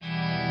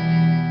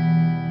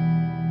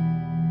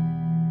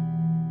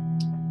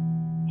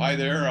Hi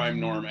there, I'm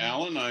Norm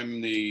Allen.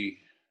 I'm the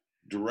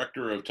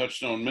director of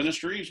Touchstone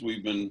Ministries.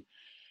 We've been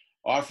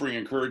offering,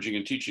 encouraging,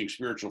 and teaching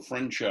spiritual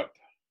friendship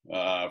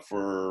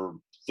for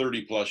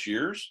 30 plus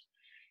years.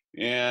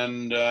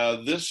 And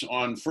this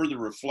On Further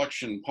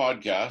Reflection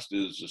podcast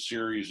is a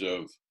series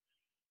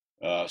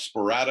of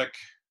sporadic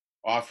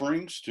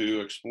offerings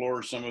to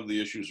explore some of the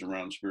issues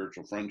around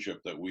spiritual friendship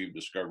that we've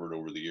discovered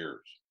over the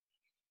years.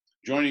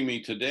 Joining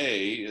me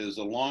today is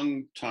a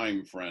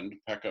longtime friend,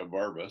 Pekka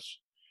Varvas,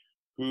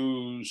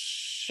 whose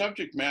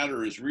subject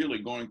matter is really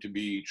going to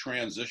be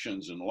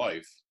transitions in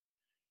life.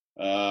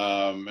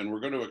 And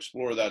we're going to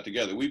explore that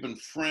together. We've been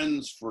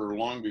friends for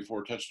long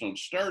before Touchstone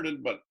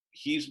started, but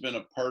he's been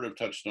a part of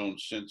Touchstone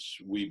since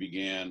we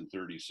began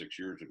 36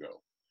 years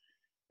ago.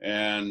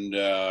 And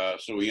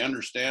so he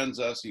understands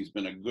us. He's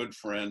been a good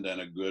friend and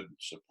a good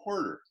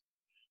supporter.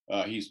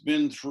 He's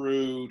been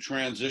through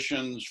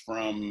transitions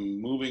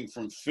from moving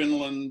from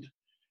Finland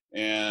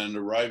and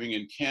arriving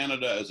in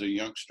Canada as a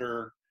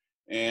youngster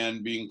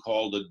and being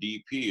called a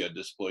DP, a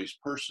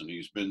displaced person.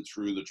 He's been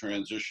through the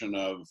transition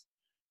of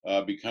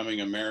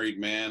becoming a married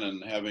man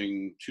and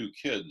having two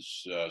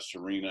kids,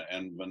 Serena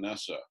and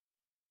Vanessa.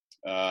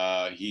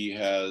 He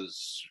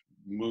has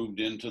moved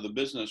into the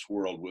business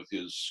world with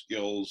his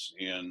skills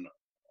in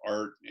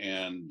art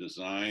and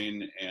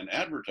design and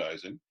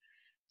advertising.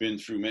 Been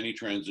through many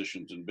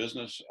transitions in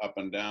business, up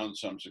and down,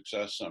 some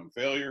success, some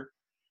failure,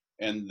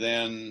 and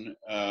then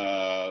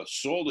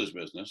sold his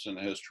business and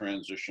has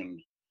transitioned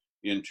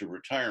into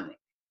retirement.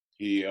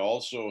 He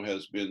also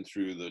has been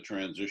through the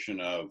transition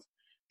of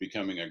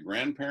becoming a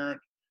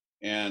grandparent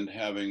and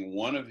having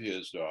one of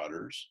his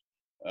daughters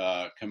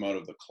come out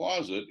of the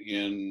closet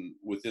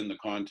within the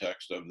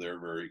context of their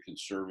very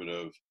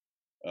conservative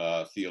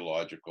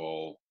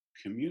theological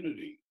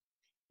community.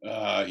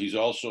 He's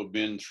also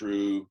been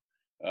through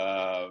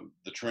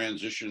the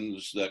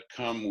transitions that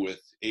come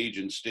with age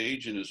and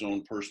stage in his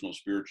own personal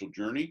spiritual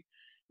journey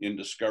in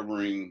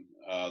discovering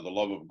the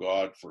love of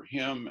God for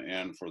him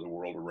and for the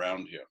world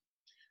around him.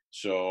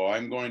 So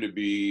I'm going to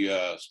be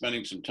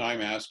spending some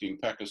time asking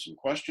Pekka some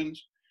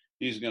questions.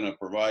 He's going to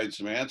provide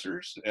some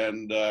answers,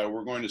 and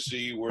we're going to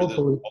see where this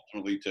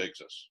ultimately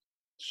takes us.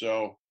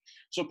 So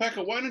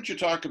Pekka, why don't you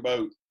talk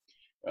about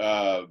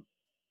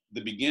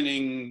the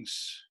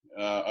beginnings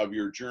of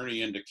your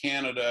journey into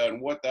Canada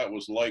and what that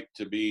was like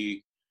to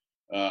be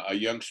a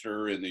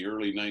youngster in the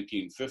early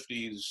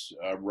 1950s,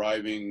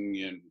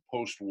 arriving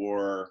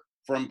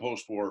from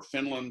post-war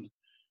Finland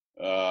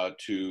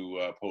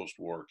to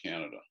post-war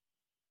Canada.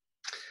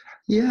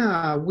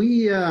 Yeah,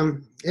 we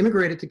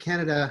immigrated to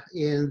Canada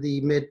in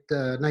the mid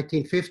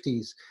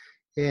 1950s.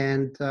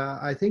 And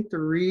I think the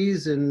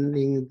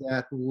reasoning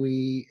that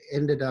we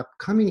ended up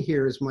coming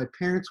here is my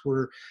parents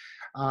were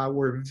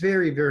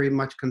very, very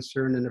much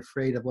concerned and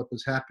afraid of what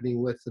was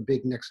happening with the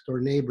big next door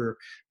neighbor.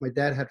 My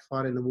dad had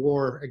fought in a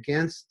war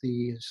against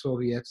the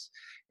Soviets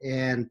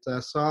and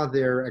saw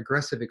their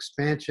aggressive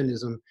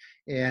expansionism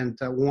and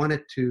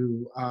wanted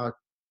to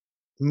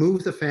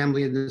move the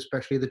family and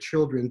especially the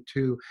children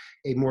to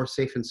a more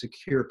safe and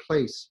secure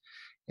place.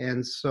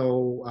 And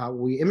so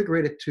we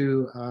immigrated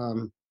to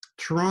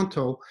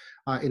Toronto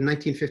in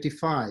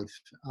 1955.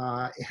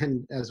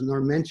 And as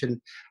Norm mentioned,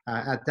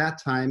 at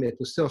that time, it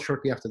was still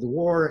shortly after the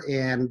war.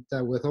 And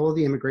with all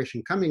the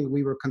immigration coming,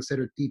 we were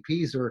considered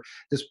DPs or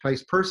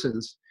displaced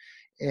persons,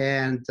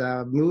 and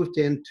moved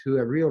into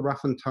a real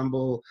rough and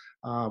tumble,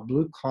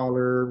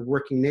 blue-collar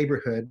working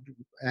neighborhood,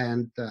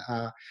 and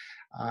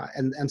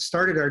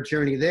started our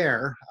journey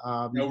there.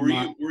 Now,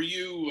 were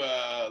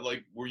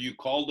you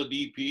called a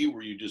DP?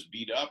 Were you just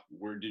beat up?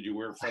 Did you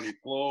wear funny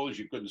clothes?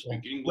 You couldn't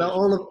speak English? Well,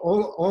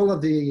 all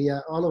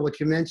of what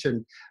you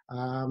mentioned.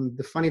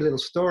 The funny little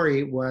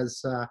story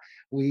was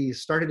we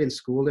started in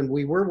school and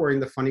we were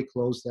wearing the funny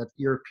clothes that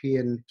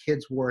European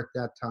kids wore at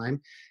that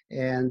time,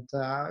 and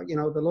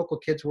the local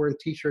kids were in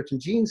t-shirts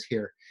and jeans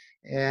here.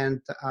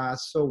 And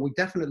so we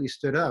definitely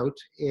stood out,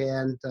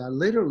 and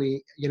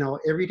literally,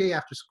 every day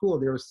after school,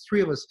 there was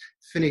 3 of us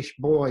Finnish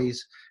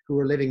boys who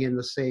were renting in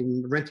the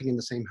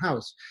same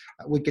house.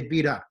 We'd get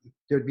beat up.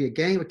 There'd be a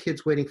gang of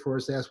kids waiting for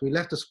us as we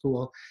left the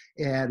school,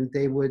 and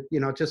they would,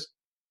 just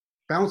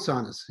bounce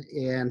on us.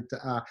 And,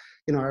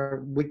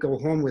 we'd go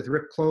home with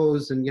ripped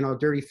clothes and,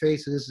 dirty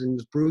faces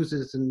and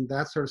bruises and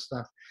that sort of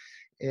stuff.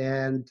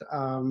 And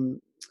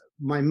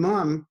my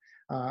mom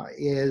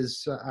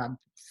is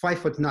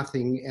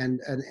 5'0"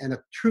 and a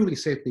truly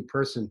saintly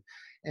person.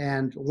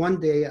 And one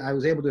day I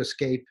was able to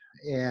escape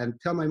and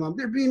tell my mom,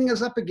 they're beating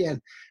us up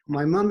again.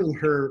 My mom, in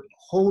her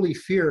holy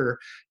fear,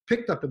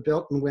 picked up a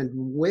belt and went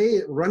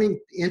running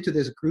into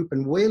this group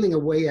and wailing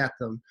away at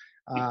them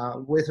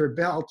with her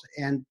belt.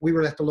 And we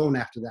were left alone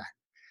after that.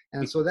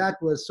 And so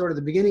that was sort of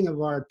the beginning of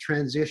our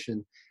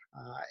transition.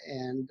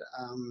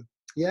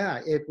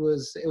 It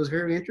was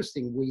very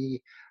interesting.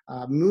 We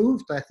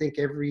moved, I think,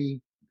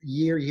 every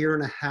year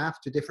and a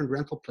half to different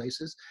rental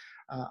places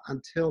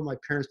until my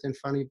parents then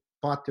finally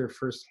bought their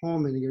first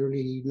home in the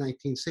early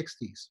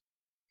 1960s.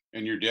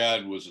 And your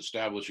dad was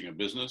establishing a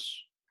business?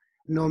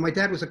 No, my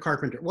dad was a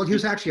carpenter. Well, he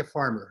was actually a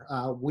farmer.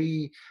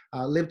 We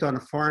lived on a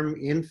farm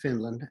in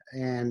Finland,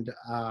 and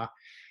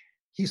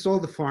he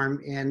sold the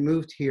farm and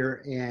moved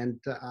here and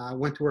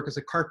went to work as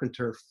a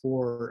carpenter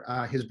for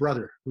his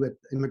brother, who had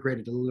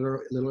immigrated a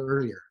little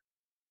earlier.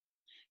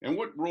 And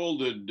what role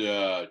did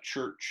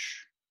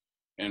church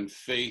and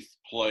faith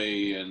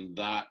play in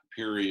that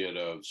period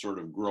of sort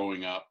of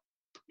growing up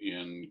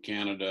in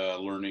Canada,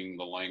 learning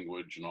the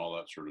language and all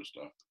that sort of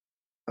stuff?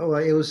 Oh,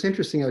 it was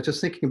interesting. I was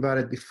just thinking about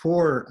it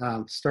before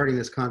starting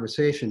this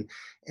conversation,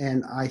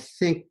 and I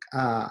think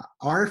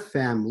our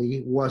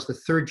family was the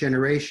third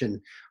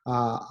generation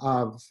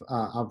of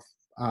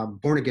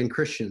born again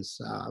Christians.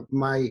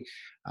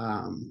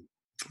 Um,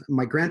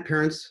 my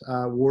grandparents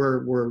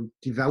were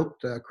devout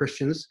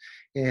Christians,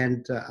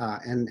 and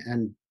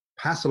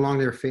passed along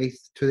their faith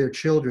to their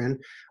children.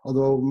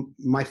 Although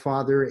my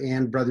father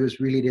and brothers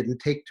really didn't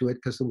take to it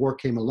because the war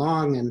came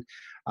along,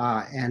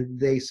 and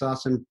they saw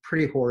some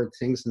pretty horrid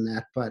things in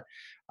that. But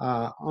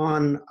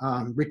on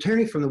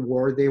returning from the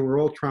war, they were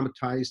all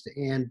traumatized,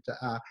 and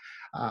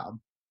uh,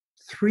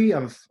 three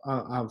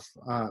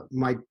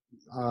my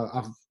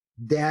of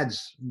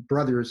dad's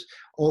brothers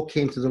all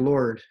came to the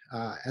Lord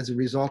as a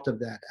result of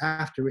that.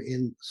 After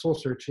in soul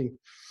searching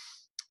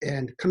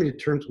and coming to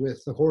terms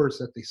with the horrors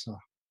that they saw.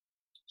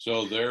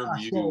 So their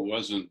view So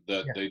wasn't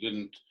that yeah, they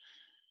didn't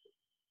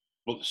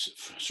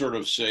sort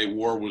of say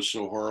war was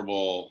so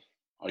horrible,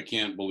 I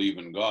can't believe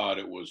in God.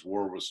 It was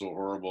war was so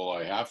horrible,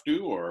 I have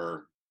to,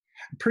 or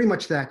pretty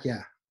much that.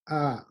 Yeah.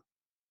 Uh,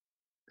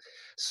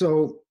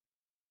 so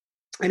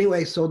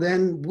anyway, so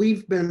then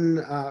we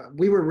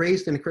were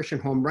raised in a Christian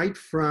home right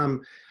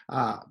from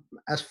uh,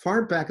 as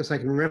far back as I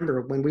can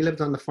remember. When we lived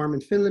on the farm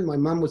in Finland, my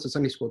mom was a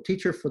Sunday school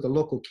teacher for the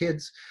local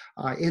kids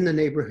in the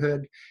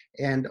neighborhood.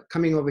 And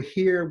coming over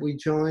here, we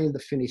joined the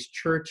Finnish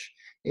church,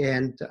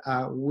 and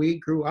we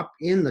grew up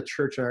in the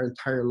church our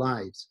entire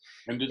lives.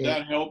 and did And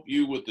that help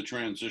you with the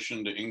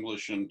transition to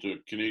English and to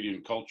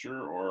Canadian culture,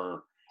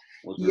 or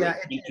was there a yeah,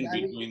 it did. tension I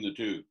mean, between the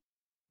two?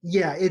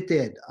 yeah, it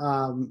did.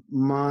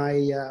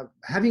 My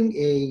having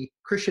a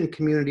Christian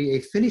community,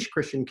 a Finnish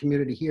Christian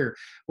community here,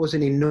 was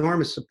an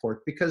enormous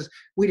support because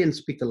we didn't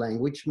speak the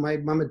language. My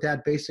mom and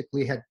dad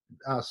basically had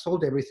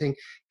sold everything,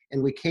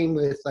 and we came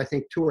with I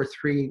think two or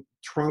three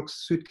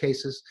trunks,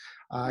 suitcases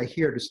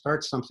here to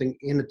start something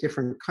in a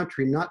different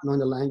country, not knowing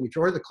the language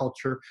or the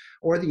culture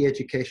or the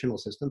educational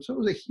system. So it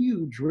was a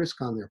huge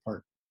risk on their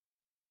part.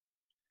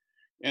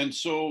 And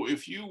so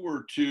if you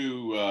were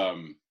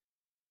to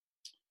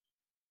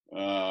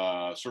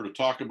sort of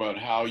talk about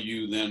how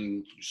you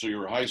then, so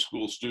you're a high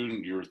school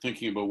student, you were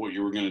thinking about what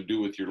you were going to do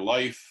with your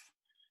life.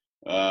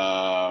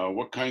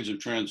 What kinds of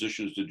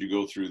transitions did you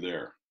go through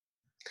there?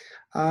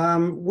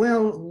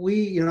 Well,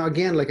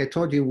 again, like I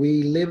told you,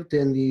 we lived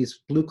in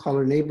these blue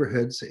collar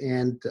neighborhoods,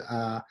 and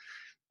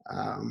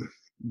um,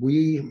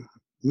 we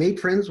made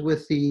friends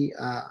with the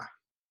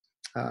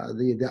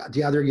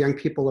other young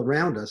people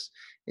around us,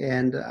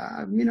 and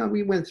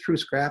we went through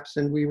scraps,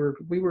 and we were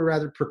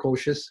rather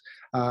precocious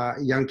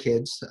young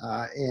kids,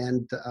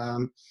 and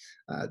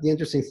the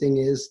interesting thing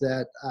is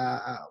that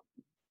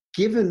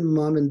given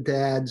mom and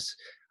dad's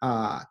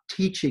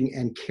teaching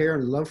and care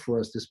and love for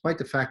us, despite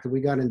the fact that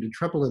we got into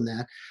trouble in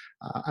that,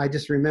 I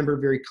just remember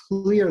very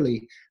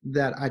clearly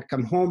that I'd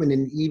come home and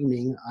in the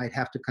evening I'd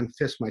have to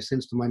confess my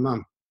sins to my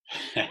mom.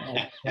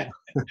 So,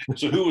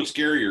 So who was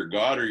scarier,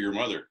 God or your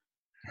mother?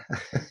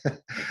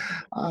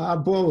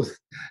 both.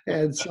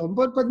 And so,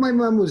 but my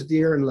mom was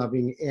dear and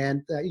loving,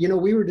 and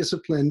we were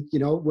disciplined,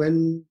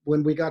 when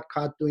we got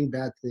caught doing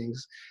bad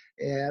things,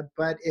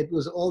 but it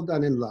was all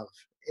done in love.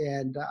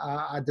 And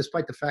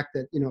despite the fact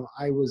that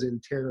I was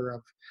in terror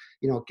of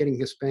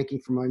getting a spanking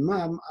from my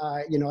mom,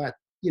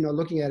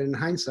 looking at it in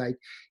hindsight,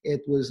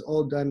 it was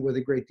all done with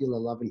a great deal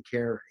of love and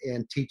care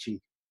and teaching.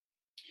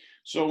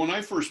 So when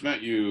I first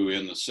met you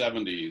in the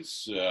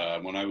 70s,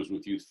 when I was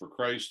with Youth for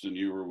Christ and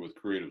you were with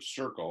Creative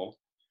Circle,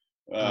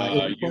 It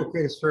was before you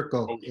Creative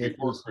Circle. oh, it was It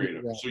before was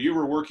Creative. So you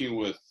were working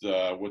with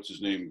what's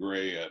his name,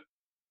 Gray at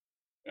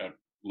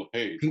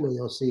LePage.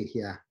 PAOC,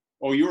 yeah.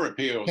 Oh, you were at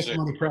POC.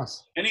 Testimony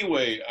Press.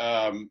 Anyway,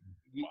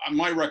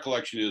 my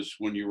recollection is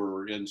when you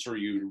were in sort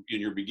of you in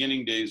your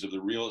beginning days of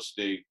the real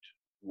estate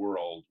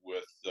world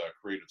with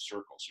Creative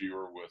Circle. So you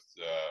were with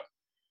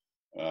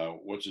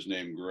what's his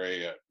name,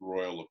 Gray at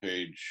Royal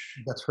LePage.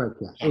 That's right,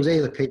 yeah. It was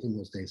A. LePage in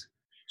those days.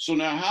 So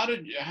now, how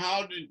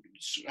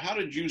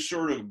did you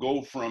sort of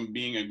go from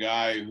being a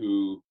guy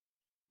who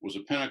was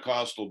a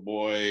Pentecostal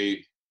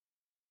boy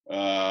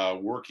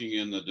working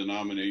in the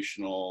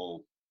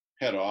denominational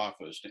head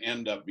office to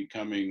end up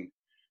becoming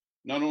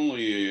not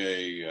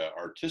only a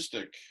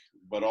artistic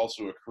but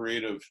also a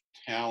creative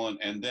talent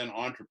and then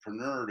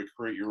entrepreneur to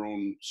create your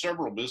own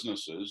several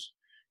businesses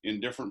in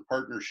different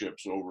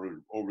partnerships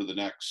over the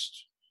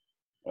next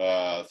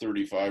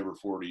 35 or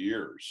 40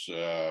 years?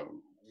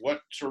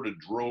 What sort of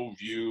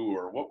drove you,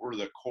 or what were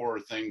the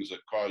core things that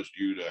caused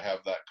you to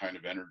have that kind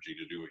of energy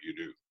to do what you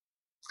do?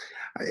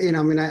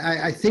 I mean,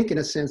 I think in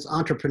a sense,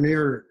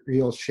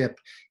 entrepreneurship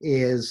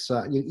is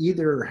you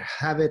either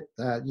have it,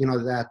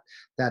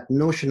 that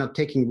notion of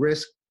taking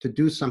risk to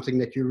do something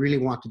that you really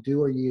want to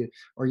do,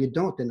 or you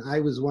don't. And I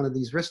was one of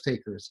these risk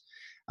takers.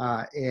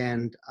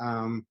 And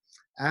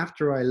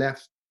after I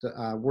left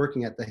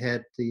working at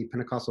the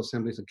Pentecostal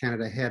Assemblies of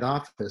Canada head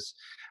office,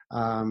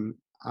 um,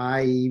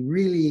 I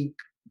really,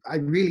 I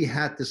really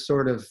had this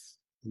sort of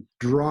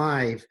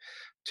drive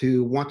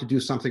to want to do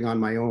something on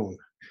my own.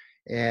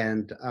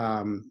 And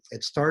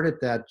it started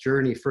that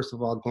journey, first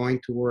of all, going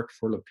to work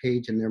for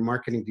LePage in their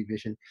marketing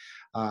division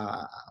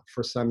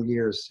for some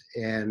years.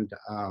 And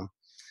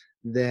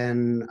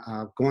then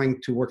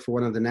going to work for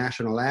one of the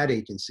national ad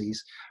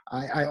agencies.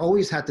 I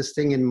always had this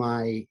thing in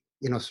my,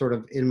 sort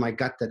of in my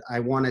gut that I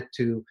wanted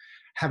to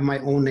have my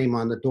own name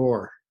on the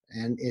door.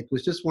 And it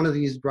was just one of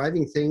these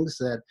driving things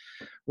that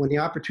when the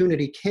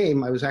opportunity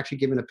came, I was actually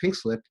given a pink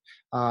slip.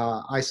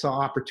 I saw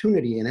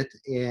opportunity in it.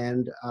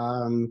 And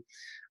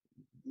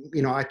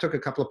I took a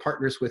couple of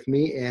partners with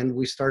me and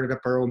we started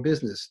up our own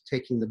business,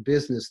 taking the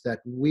business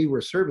that we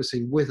were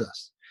servicing with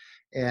us.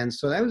 And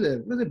so that was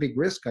a big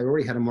risk. I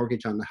already had a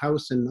mortgage on the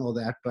house and all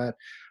that, but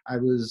I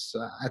was,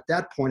 at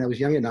that point, I was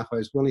young enough, I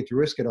was willing to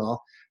risk it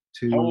all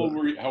How to old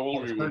were you?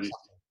 start something.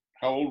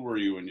 How old were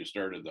you when you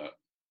started that?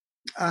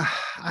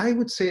 I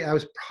would say I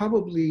was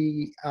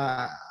probably,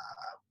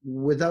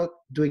 without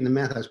doing the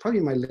math, I was probably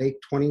in my late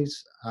 20s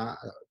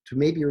to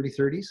maybe early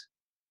 30s.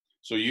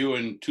 So you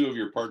and two of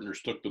your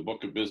partners took the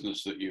book of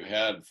business that you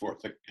had for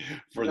the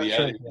That's right.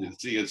 Yeah.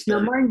 agency and Now,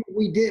 started. mind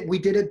you, we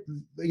did it,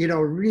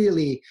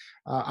 really,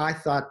 I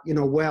thought,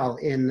 well,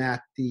 in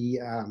that the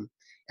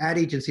ad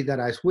agency that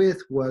I was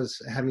with was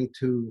having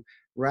to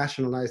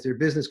rationalize their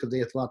business because they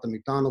had thought the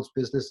McDonald's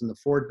business and the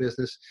Ford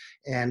business,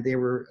 and they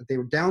were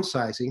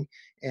downsizing,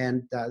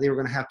 and they were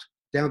going to have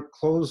to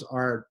close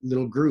our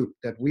little group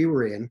that we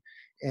were in.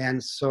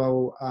 And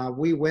so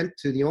we went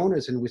to the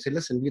owners and we said,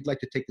 listen, we'd like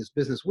to take this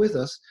business with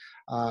us,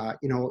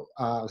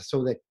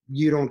 so that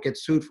you don't get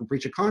sued for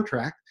breach of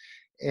contract.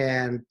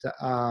 And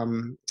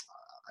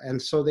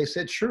and so they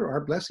said, sure,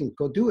 our blessing,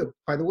 go do it.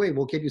 By the way,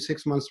 we'll give you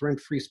 6 months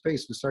rent-free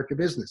space to start your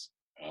business.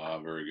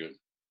 Very good.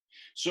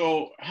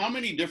 So how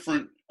many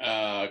different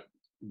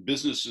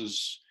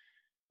businesses?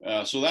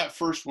 So that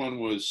first one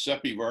was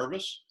Seppi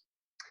Varvis.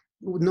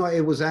 No,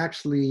 it was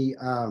actually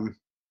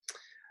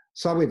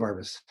Solway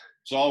Varvis.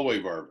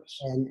 Solway Varvis.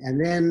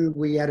 And then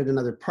we added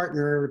another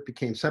partner, it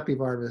became Seppi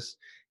Varvis.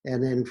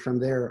 And then from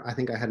there, I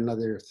think I had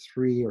another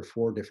 3 or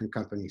 4 different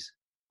companies.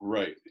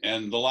 Right.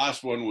 And the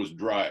last one was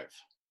Drive.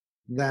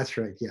 That's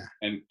right, yeah.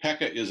 And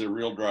Pekka is a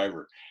real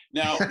driver.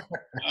 Now,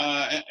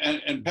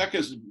 and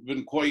Pekka's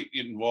been quite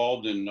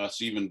involved in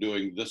us even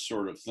doing this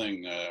sort of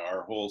thing.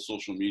 Our whole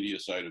social media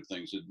side of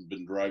things has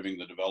been driving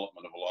the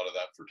development of a lot of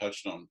that for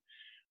Touchstone,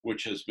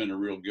 which has been a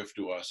real gift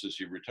to us as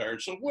he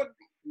retired. So what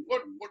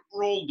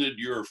role did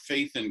your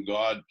faith in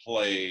God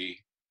play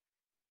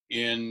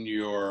in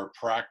your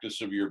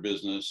practice of your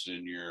business,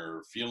 in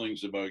your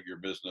feelings about your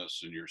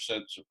business, and your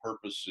sense of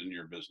purpose in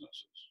your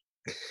businesses?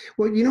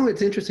 Well,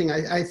 it's interesting.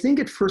 I think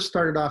it first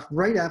started off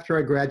right after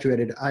I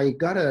graduated. I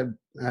got a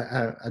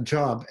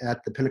job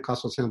at the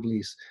Pentecostal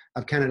Assemblies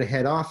of Canada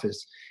head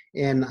office.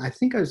 And I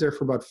think I was there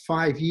for about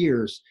 5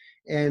 years.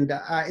 And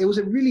it was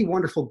a really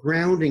wonderful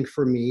grounding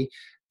for me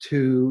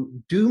to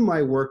do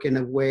my work in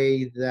a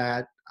way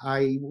that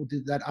I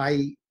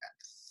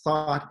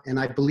thought and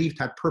I believed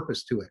had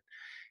purpose to it.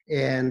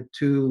 And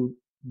to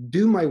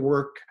do my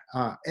work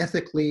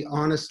ethically,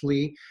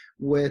 honestly,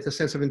 with a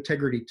sense of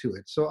integrity to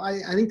it. So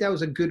I think that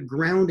was a good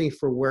grounding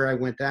for where I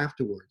went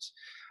afterwards.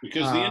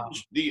 Because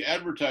the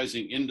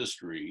advertising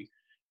industry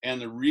and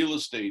the real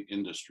estate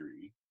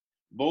industry,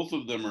 both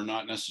of them are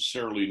not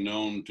necessarily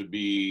known to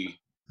be,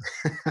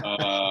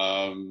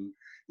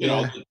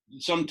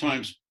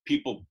 sometimes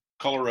people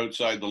color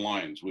outside the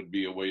lines would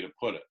be a way to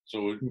put it.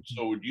 So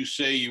would you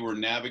say you were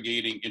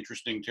navigating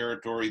interesting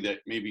territory that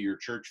maybe your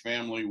church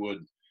family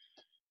would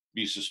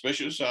be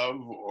suspicious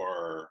of,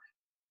 or?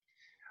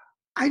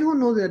 I don't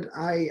know that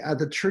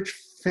the church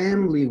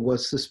family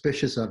was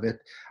suspicious of it.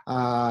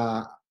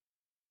 I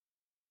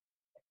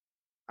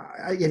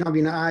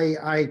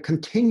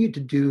continued to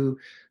do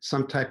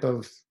some type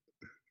of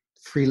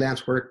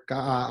freelance work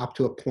up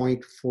to a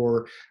point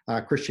for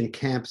Christian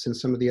camps and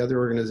some of the other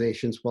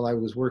organizations while I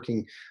was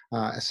working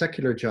a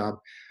secular job.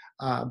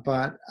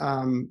 But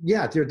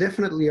there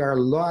definitely are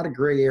a lot of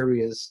gray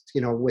areas,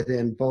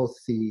 within both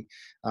the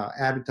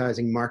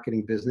advertising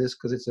marketing business,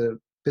 because it's a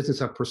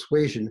business of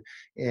persuasion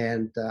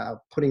and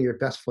putting your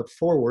best foot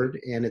forward.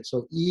 And it's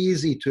so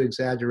easy to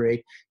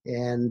exaggerate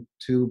and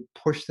to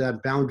push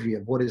that boundary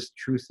of what is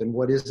truth and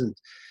what isn't.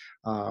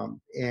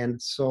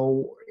 And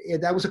so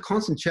that was a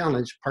constant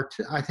challenge,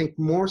 I think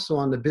more so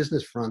on the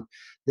business front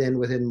than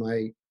within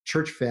my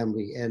church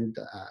family and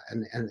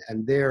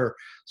their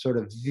sort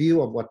of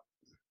view of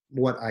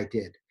what I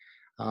did.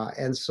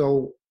 And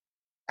so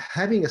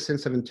having a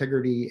sense of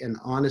integrity and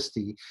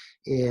honesty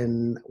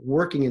in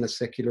working in a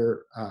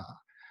secular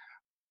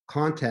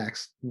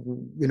contacts,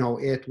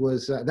 it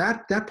was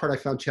that part I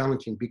found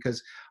challenging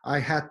because I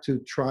had to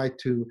try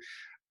to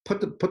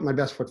put my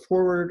best foot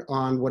forward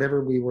on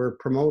whatever we were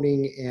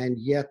promoting, and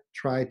yet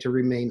try to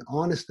remain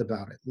honest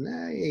about it. And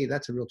hey,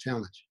 that's a real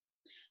challenge.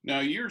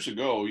 Now, years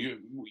ago,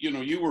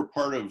 you were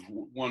part of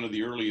one of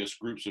the earliest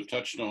groups of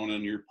Touchstone,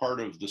 and you're part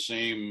of the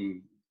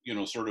same,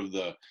 sort of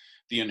the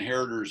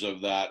inheritors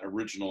of that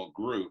original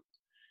group.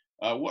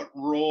 What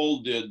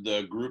role did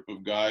the group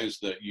of guys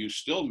that you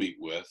still meet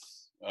with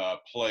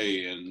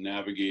play in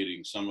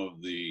navigating some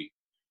of the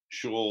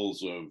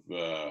shoals of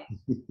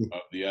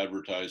the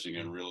advertising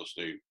and real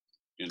estate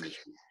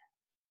industry?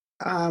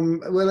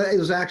 Well, it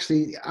was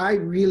actually, I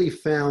really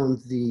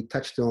found the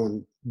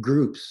Touchstone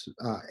groups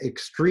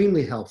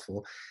extremely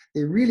helpful.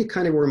 They really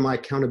kind of were my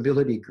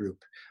accountability group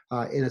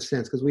in a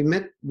sense, because we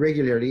met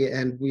regularly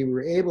and we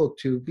were able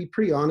to be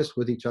pretty honest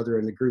with each other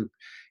in the group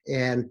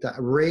and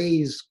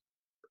raise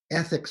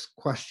ethics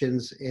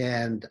questions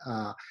and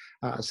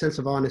a sense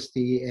of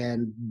honesty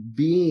and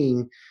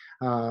being,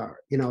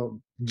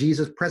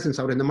 Jesus' presence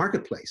out in the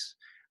marketplace.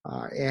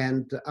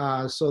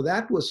 So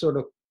that was sort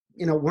of,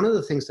 one of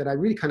the things that I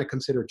really kind of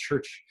consider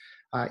church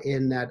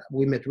in that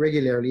we met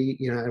regularly,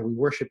 and we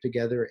worshiped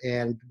together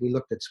and we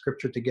looked at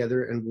scripture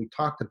together and we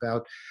talked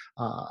about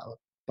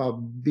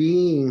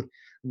being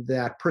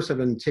that person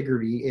of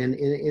integrity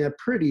in a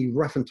pretty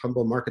rough and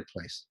tumble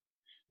marketplace.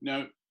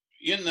 Now,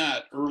 in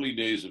that early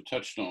days of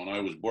Touchstone, I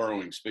was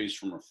borrowing space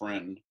from a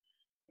friend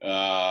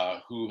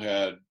who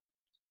had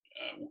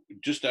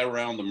just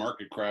around the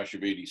market crash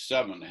of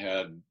 '87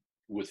 had,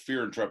 with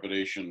fear and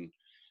trepidation,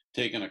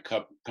 taken a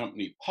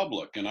company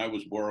public, and I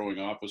was borrowing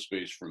office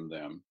space from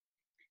them.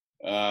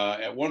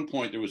 At one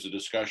point, there was a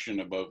discussion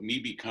about me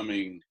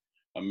becoming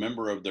a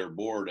member of their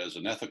board as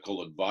an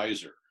ethical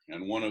advisor,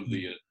 and one of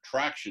the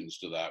attractions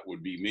to that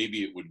would be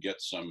maybe it would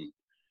get some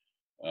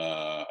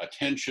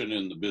attention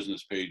in the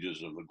business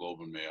pages of the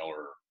Globe and Mail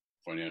or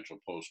Financial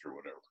Post or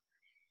whatever.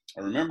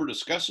 I remember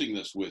discussing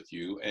this with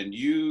you, and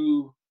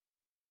you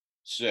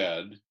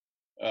said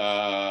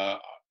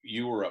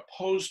you were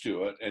opposed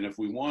to it, and if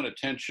we want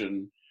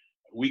attention,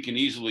 we can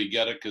easily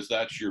get it because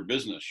that's your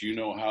business. You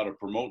know how to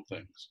promote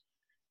things.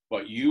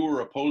 But you were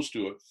opposed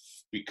to it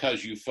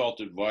because you felt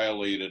it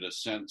violated a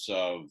sense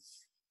of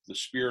the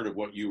spirit of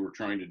what you were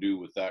trying to do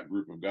with that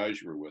group of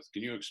guys you were with.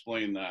 Can you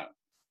explain that?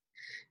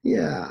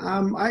 Yeah,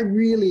 I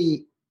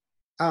really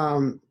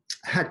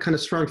had kind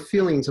of strong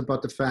feelings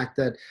about the fact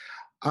that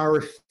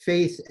our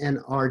faith and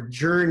our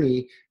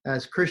journey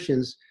as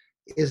Christians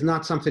is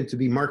not something to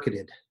be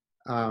marketed.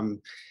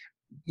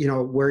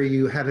 Where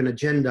you have an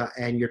agenda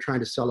and you're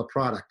trying to sell a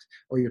product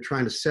or you're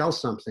trying to sell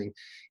something.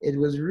 It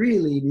was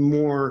really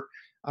more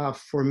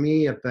for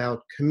me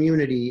about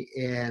community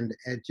and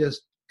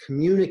just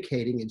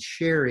communicating and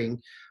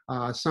sharing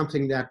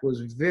something that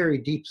was very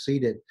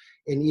deep-seated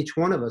in each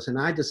one of us. And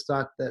I just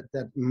thought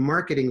that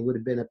marketing would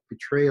have been a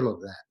betrayal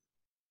of that.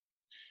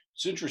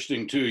 It's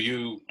interesting too.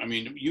 You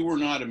were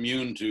not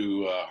immune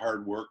to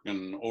hard work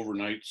and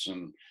overnights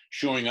and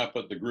showing up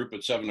at the group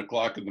at 7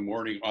 o'clock in the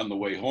morning on the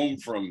way home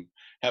from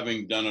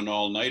having done an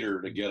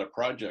all-nighter to get a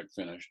project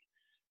finished.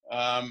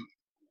 How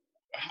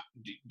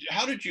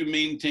did you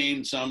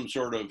maintain some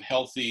sort of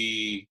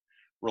healthy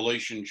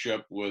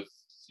relationship with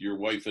your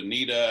wife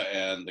Anita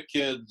and the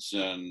kids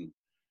and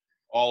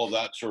all of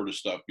that sort of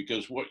stuff?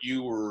 Because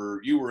you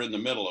were in the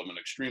middle of an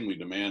extremely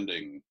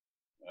demanding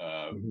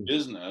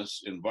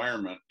business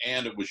environment,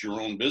 and it was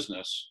your own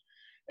business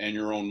and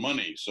your own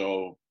money.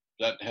 So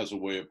that has a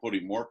way of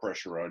putting more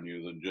pressure on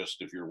you than just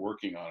if you're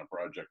working on a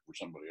project for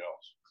somebody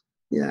else.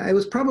 Yeah, it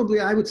was probably,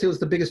 I would say, it was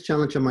the biggest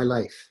challenge of my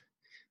life.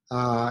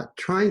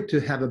 Trying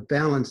to have a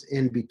balance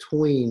in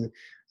between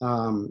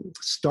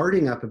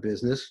starting up a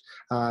business,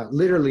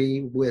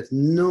 literally with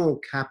no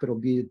capital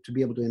to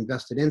be able to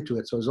invest it into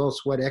it. So it was all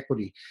sweat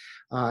equity,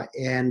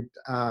 and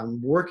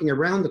working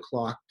around the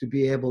clock to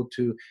be able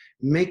to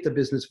make the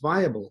business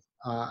viable.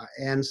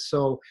 And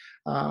so,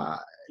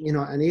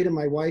 Anita,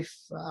 my wife,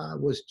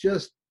 was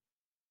just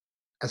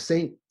a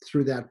saint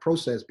through that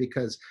process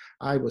because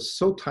I was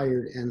so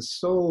tired and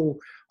so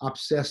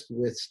obsessed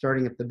with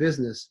starting up the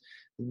business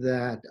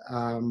that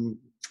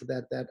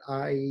that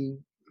I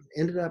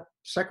ended up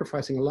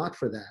sacrificing a lot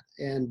for that.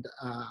 And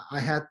I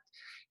had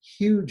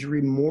huge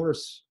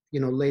remorse,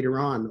 later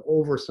on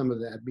over some of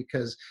that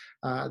because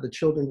the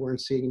children weren't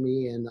seeing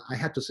me, and I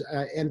had to.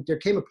 And there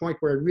came a point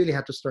where I really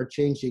had to start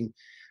changing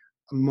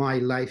my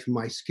life,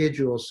 my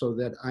schedule, so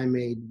that I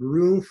made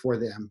room for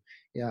them.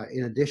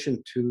 In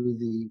addition to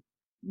the,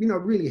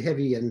 really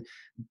heavy and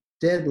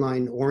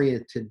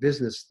deadline-oriented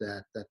business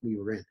that we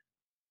were in.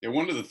 Yeah,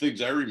 one of the things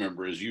I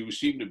remember is you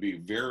seem to be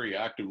very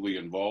actively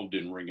involved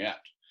in Ringette.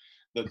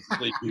 That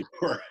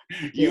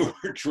you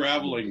were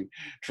traveling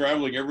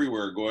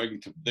everywhere,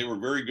 they were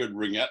very good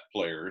Ringette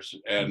players,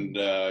 and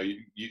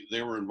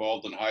they were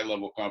involved in high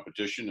level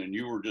competition, and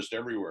you were just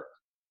everywhere.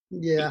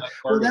 Yeah.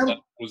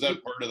 Was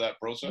that part of that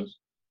process?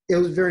 It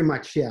was very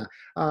much, yeah.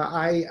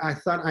 I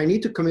thought I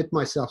need to commit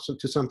myself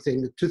to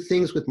something, to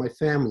things with my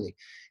family.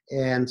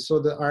 And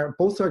so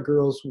both our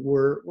girls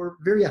were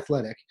very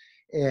athletic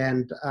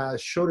and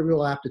showed a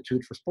real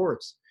aptitude for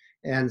sports.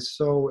 And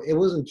so it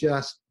wasn't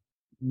just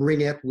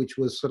ringette, which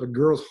was sort of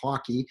girls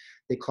hockey,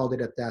 they called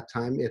it at that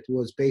time. It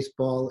was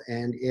baseball,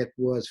 and it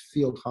was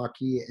field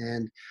hockey,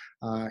 and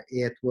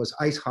it was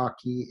ice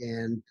hockey,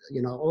 and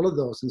all of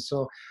those. And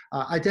so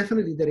I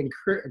definitely did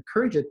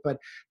encourage it, but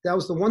that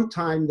was the one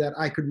time that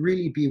I could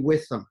really be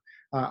with them.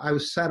 I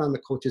was sat on the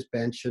coach's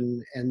bench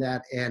and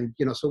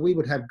so we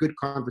would have good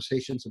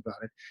conversations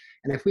about it.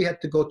 And if we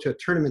had to go to a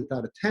tournament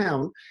out of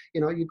town,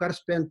 you've got to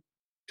spend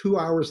 2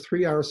 hours,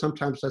 3 hours,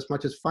 sometimes as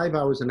much as 5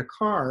 hours in a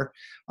car,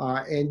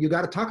 and you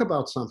got to talk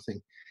about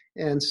something.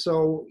 And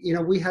so,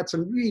 we had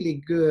some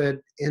really good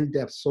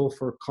in-depth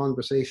soulful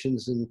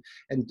conversations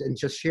and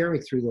just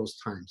sharing through those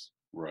times.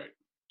 Right.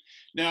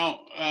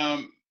 Now,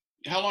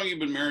 how long have you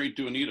been married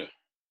to Anita?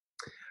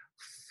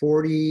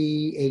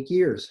 48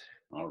 years.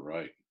 All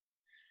right.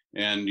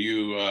 And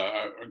you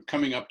are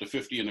coming up to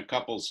 50 in a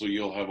couple, so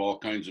you'll have all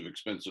kinds of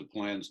expensive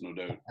plans, no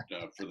doubt,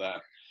 for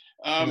that.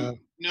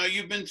 Now,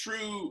 you've been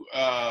through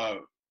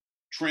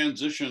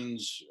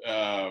transitions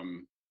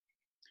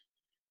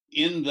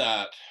in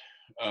that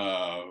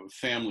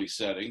family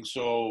setting.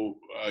 So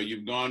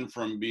you've gone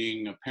from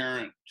being a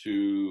parent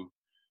to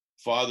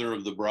father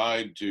of the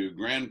bride to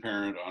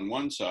grandparent on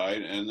one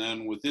side, and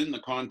then within the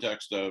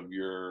context of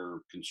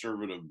your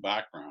conservative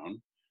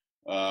background,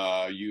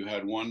 you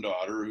had one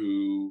daughter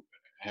who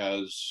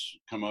has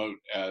come out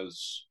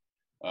as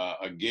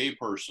a gay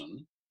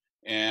person,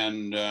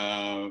 and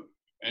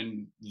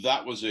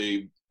that was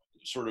a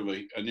sort of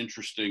an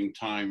interesting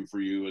time for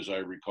you, as I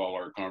recall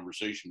our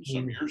conversation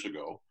some years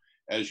ago,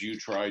 as you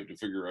tried to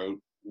figure out,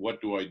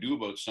 what do I do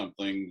about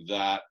something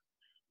that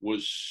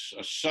was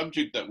a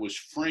subject that was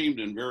framed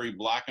in very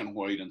black and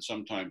white and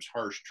sometimes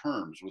harsh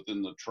terms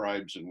within the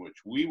tribes in which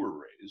we were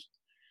raised.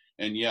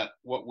 And yet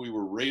what we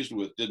were raised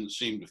with didn't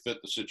seem to fit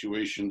the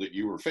situation that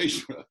you were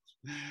faced with.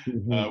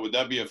 Would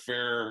that be a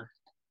fair?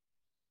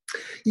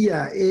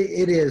 Yeah,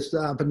 it is.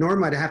 But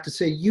Norm, I'd have to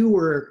say you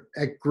were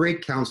a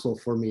great counsel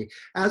for me,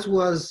 as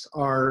was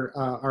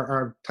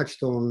our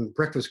Touchstone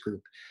breakfast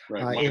group.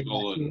 Right,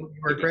 Michael. You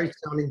were a great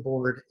sounding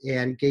board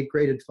and gave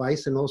great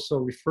advice and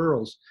also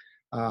referrals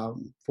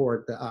for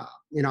it.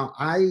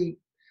 I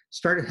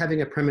started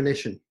having a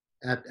premonition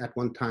at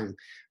one time.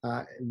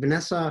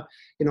 Vanessa,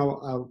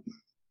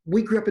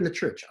 we grew up in the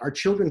church. Our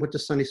children went to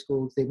Sunday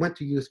school. They went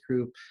to youth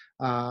group.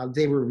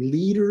 They were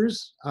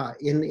leaders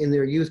in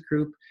their youth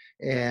group.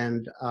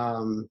 And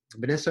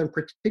Vanessa in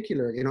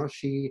particular,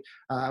 she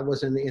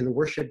was in the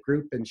worship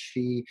group, and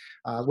she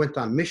went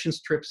on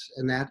missions trips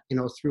and that,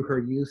 through her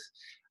youth,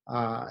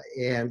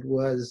 and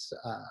was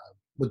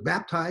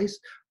baptized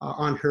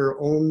on her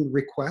own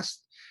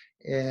request.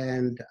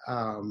 And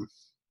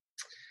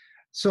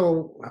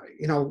so,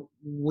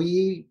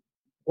 we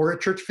were a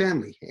church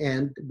family,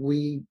 and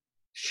we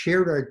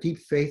shared our deep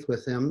faith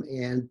with them,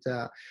 and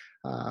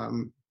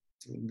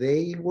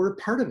they were a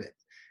part of it.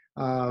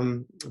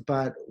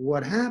 But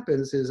what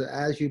happens is,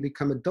 as you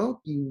become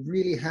adult, you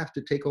really have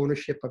to take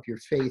ownership of your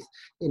faith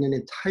in an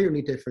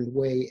entirely different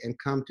way and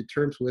come to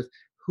terms with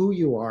who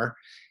you are,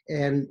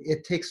 and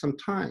it takes some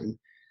time.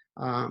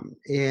 I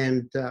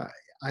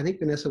think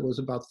Vanessa was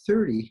about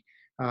 30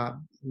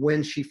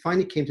 when she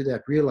finally came to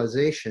that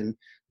realization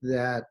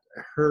that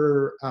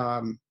her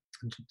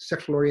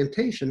sexual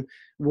orientation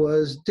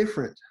was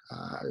different.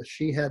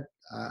 She had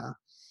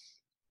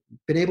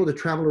been able to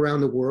travel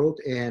around the world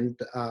and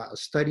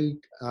studied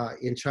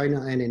in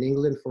China and in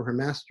England for her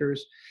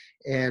master's,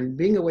 and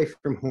being away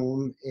from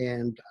home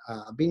and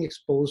being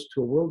exposed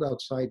to a world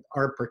outside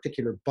our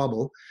particular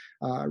bubble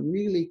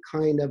really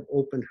kind of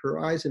opened her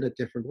eyes in a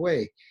different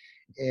way.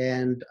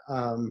 And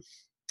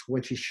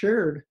when she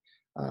shared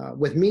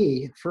with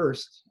me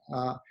first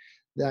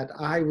that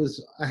I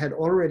had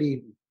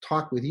already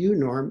talked with you,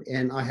 Norm,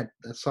 and I had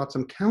sought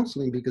some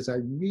counseling because I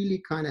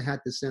really kind of had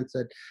the sense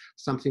that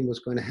something was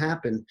going to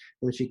happen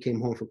when she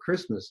came home for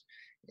Christmas.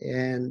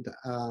 And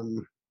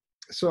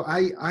so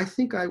I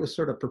think I was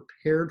sort of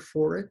prepared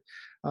for it,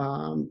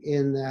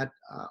 in that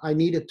I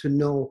needed to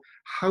know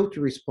how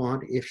to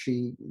respond if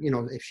she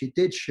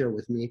did share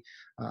with me.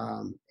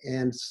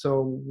 And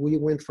so we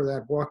went for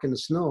that walk in the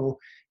snow,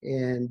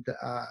 and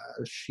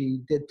she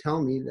did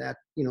tell me that,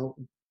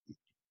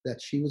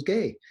 that she was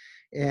gay.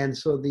 And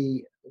so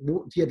the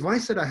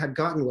advice that I had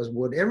gotten was,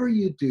 whatever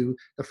you do,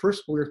 the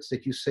first words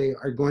that you say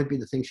are going to be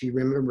the things she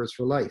remembers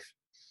for life.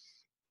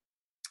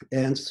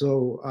 And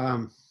so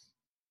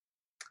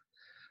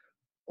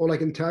all I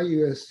can tell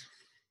you is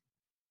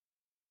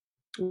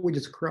we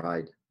just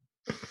cried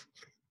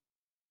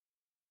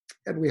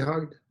and we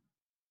hugged.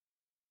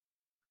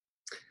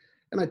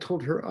 And I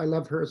told her I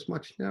love her as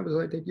much now as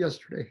I did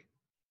yesterday.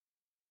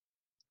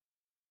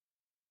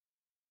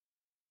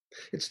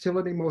 It's still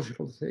an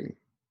emotional thing.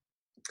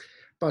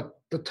 But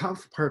the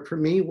tough part for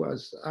me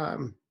was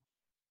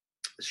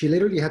she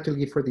literally had to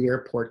leave for the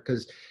airport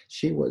because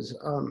she was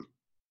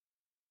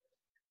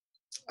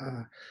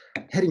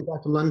heading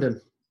back to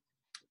London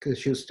because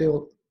she was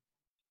still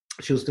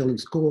She was still in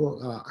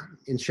school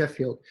in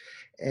Sheffield.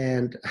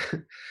 And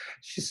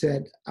she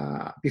said,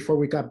 before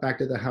we got back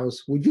to the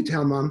house, would you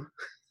tell Mom?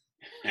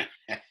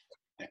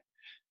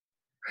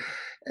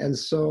 And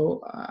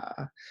so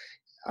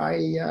I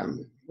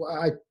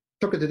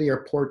took her to the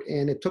airport,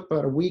 and it took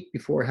about a week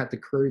before I had the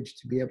courage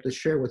to be able to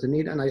share with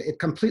Anita, and it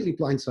completely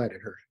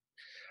blindsided her.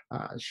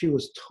 She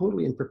was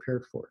totally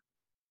unprepared for it.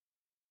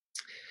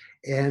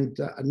 And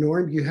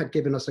Norm, you had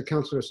given us a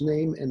counselor's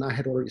name, and I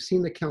had already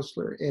seen the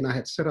counselor, and I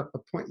had set up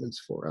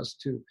appointments for us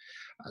to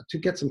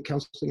get some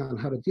counseling on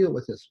how to deal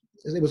with this.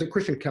 It was a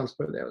Christian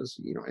counselor that was,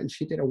 and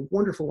she did a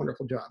wonderful,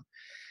 wonderful job.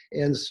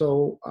 And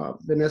so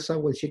Vanessa,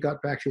 when she got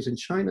back, she was in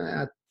China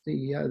at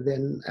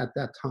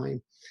that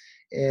time,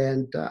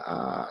 and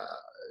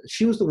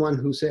she was the one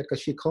who said,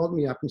 because she called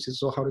me up and said,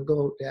 "So how to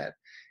go, Dad?"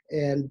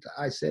 And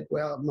I said,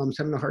 "Well, Mom's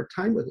having a hard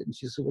time with it." And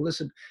she said, "Well,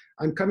 listen,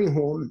 I'm coming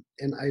home,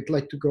 and I'd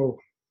like to go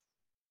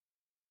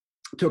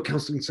to a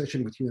counseling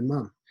session with you and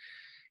Mom."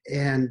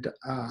 And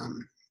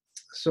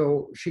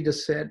so she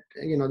just said,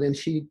 then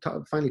she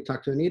finally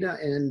talked to Anita,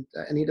 and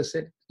Anita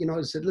said,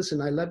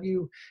 "Listen, I love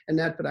you and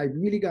that, but I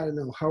really got to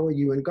know, how are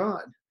you and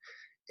God?"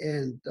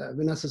 And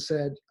Vanessa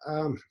said,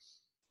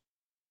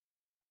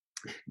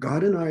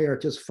 "God and I are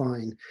just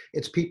fine.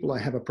 It's people I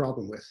have a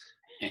problem with."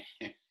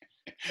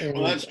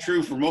 Well, that's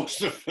true for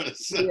most of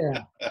us.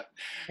 Yeah.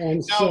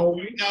 And so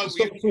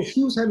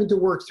she was having to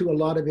work through a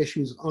lot of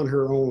issues on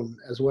her own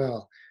as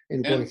well.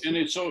 And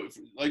it's so,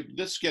 like,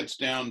 this gets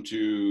down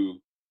to,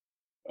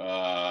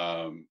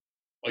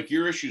 like,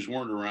 your issues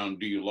weren't around,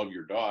 do you love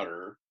your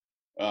daughter?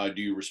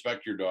 Do you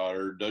respect your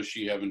daughter? Does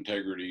she have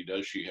integrity?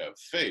 Does she have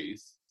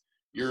faith?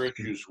 Your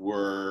issues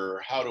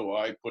were, how do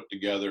I put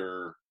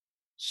together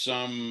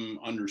some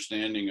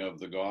understanding of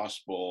the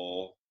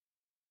gospel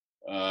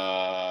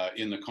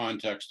in the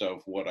context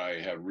of what I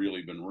have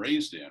really been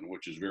raised in,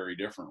 which is very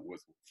different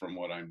from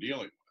what I'm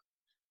dealing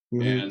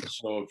with. Mm-hmm. And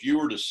so if you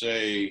were to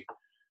say,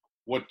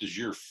 what does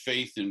your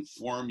faith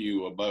inform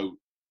you about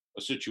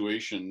a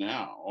situation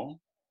now,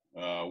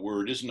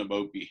 where it isn't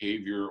about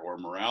behavior or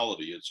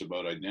morality, it's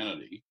about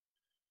identity,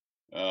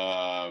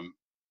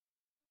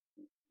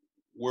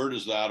 where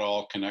does that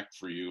all connect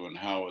for you? And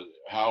how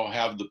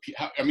have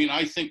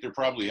I think there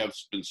probably have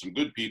been some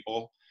good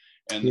people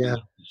and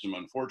some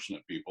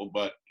unfortunate people,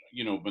 but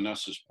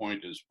Vanessa's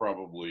point is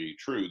probably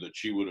true, that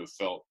she would have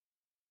felt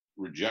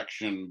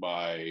rejection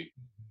by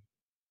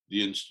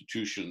the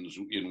institutions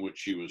in which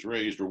she was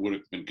raised, or would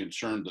have been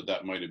concerned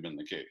that might have been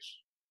the case.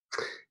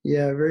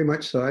 Yeah, very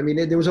much so. I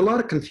mean, there was a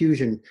lot of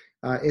confusion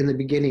in the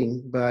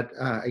beginning, but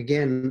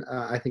again,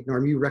 I think,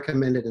 Norm, you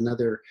recommended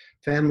another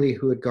family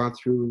who had gone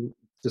through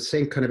the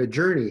same kind of a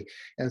journey.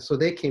 And so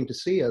they came to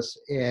see us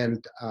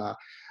and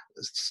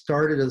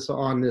started us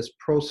on this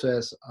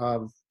process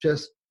of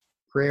just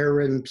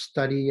prayer and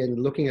study and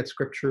looking at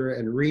scripture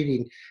and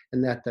reading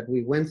and that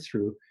we went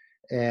through.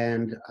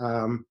 And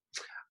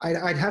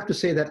I'd have to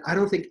say that I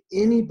don't think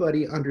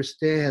anybody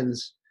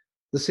understands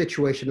the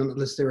situation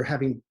unless they're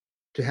having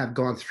to have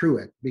gone through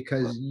it,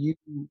 because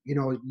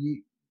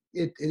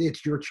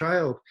it's your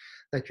child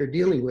that you're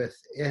dealing with,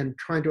 and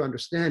trying to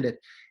understand it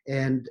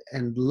and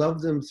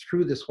love them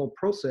through this whole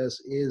process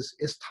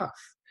is tough.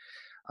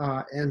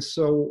 And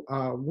so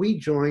we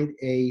joined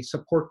a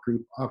support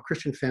group of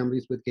Christian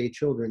families with gay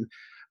children,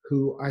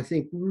 who I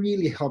think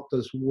really helped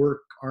us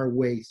work our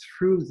way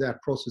through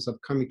that process of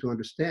coming to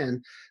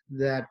understand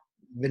that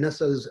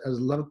Vanessa is as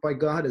loved by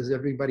God as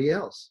everybody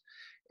else,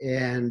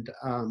 and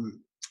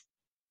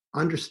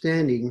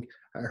understanding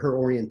her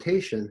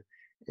orientation.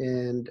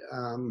 And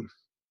I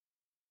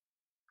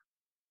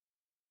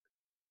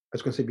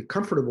was going to say be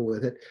comfortable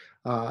with it.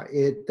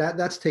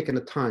 That's taken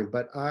a time,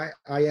 but I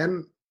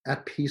am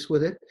at peace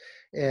with it.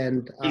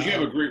 And because you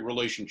have a great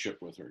relationship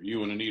with her,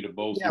 you and Anita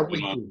both. Yeah, we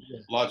do.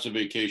 Lots of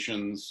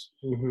vacations.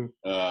 Mm-hmm.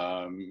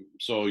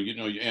 So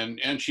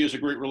and she has a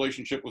great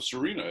relationship with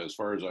Serena, as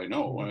far as I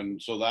know. Mm-hmm.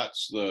 And so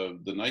that's the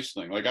nice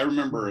thing. Like, I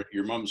remember at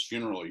your mom's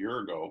funeral a year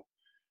ago,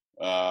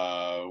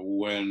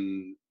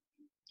 when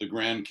the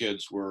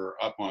grandkids were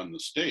up on the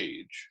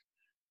stage,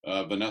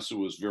 Vanessa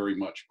was very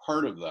much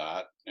part of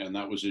that, and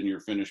that was in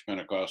your Finnish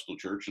Pentecostal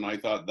church. And I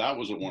thought that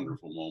was a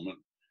wonderful moment,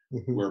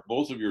 mm-hmm. where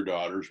both of your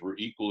daughters were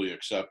equally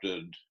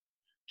accepted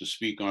to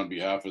speak on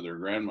behalf of their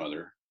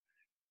grandmother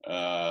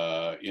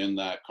in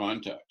that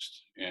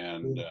context.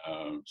 And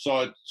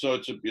so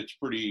it's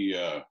pretty,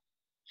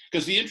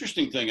 because the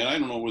interesting thing, and I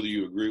don't know whether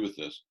you agree with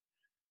this,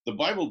 the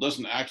Bible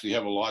doesn't actually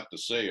have a lot to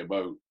say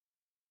about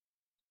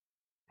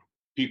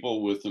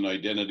people with an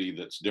identity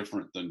that's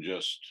different than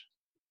just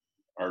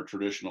our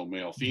traditional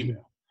male-female.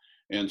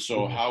 Mm-hmm. And so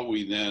mm-hmm. how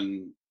we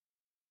then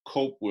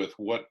cope with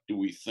what do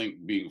we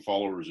think being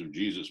followers of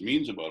Jesus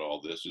means about all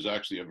this is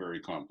actually a very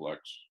complex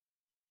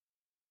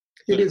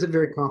thing. It is a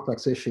very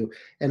complex issue.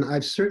 And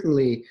I've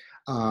certainly,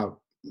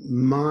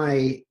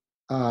 my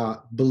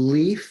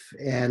belief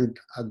and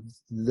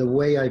the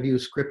way I view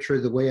scripture,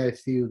 the way I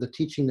view the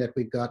teaching that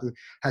we've gotten,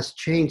 has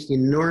changed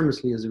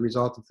enormously as a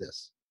result of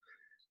this.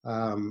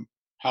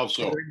 How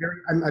so?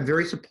 I'm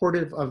very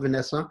supportive of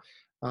Vanessa.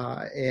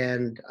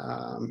 And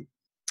I'm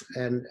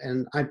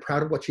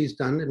proud of what she's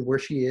done and where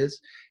she is,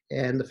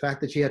 and the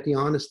fact that she had the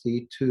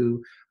honesty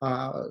to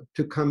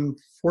come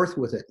forth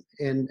with it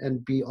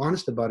and be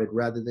honest about it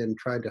rather than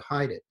trying to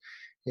hide it.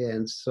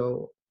 And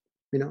so,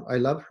 I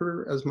love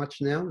her as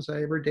much now as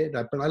I ever did,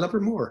 but I love her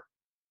more.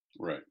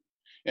 Right.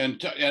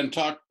 And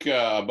talk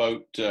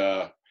about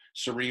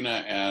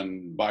Serena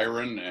and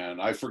Byron,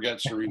 and I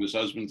forget Serena's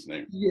husband's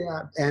name.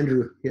 Yeah,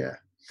 Andrew. Yeah.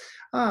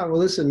 Well,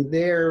 listen,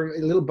 there,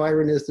 little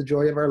Byron is the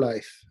joy of our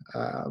life.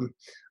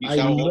 He's I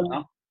how old love.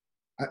 now?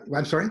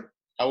 I'm sorry.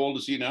 How old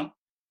is he now?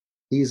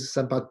 He's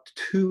about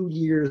 2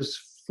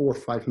 years, 4 or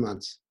 5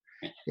 months,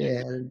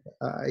 and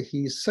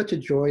he's such a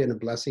joy and a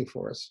blessing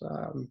for us.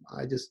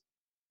 I just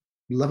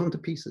love him to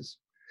pieces,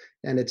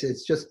 and it's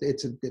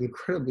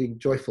incredibly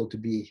joyful to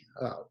be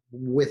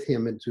with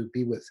him and to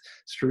be with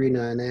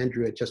Serena and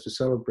Andrew just to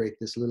celebrate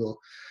this little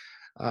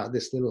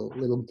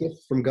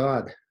gift from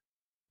God.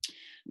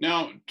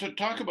 Now, to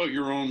talk about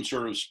your own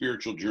sort of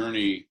spiritual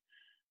journey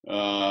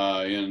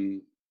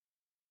in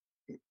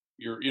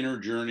your inner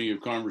journey of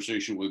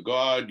conversation with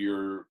God,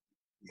 your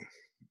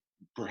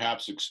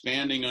perhaps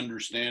expanding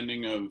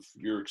understanding of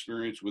your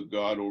experience with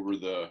God over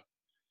the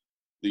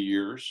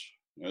years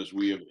as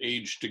we have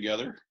aged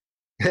together.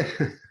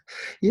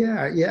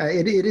 Yeah,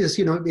 it is.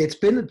 It's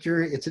been a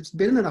journey. It's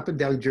been an up and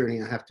down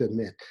journey, I have to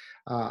admit.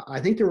 I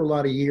think there were a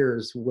lot of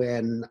years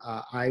when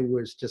I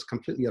was just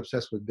completely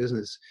obsessed with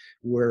business,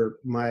 where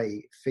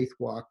my faith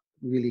walk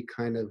really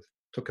kind of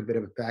took a bit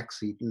of a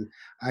backseat, and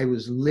I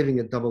was living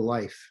a double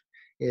life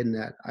in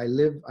that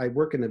I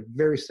work in a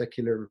very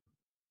secular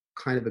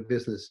kind of a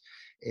business,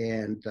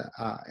 and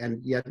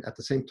yet at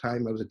the same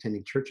time I was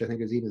attending church. I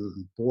think I was even on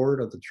the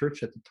board of the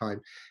church at the time,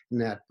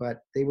 but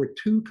they were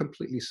two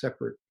completely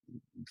separate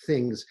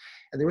things.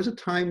 And there was a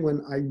time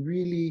when I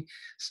really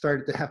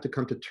started to have to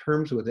come to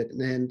terms with it,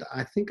 and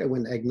I think I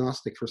went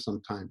agnostic for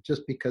some time,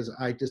 just because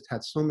I just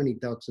had so many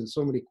doubts and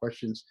so many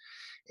questions.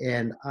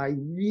 And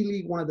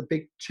one of the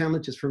big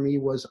challenges for me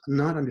was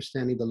not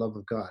understanding the love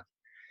of God.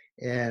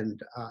 And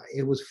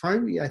it was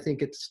finally, I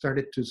think it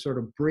started to sort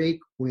of break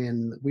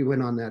when we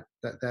went on that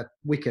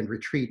weekend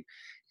retreat,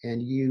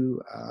 and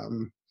you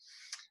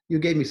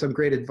gave me some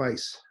great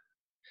advice.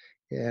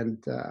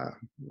 And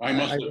I must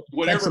I have, spent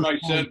whatever some I time.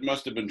 said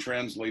must have been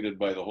translated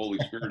by the Holy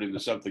Spirit into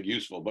something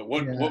useful. But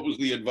Yeah, what was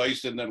the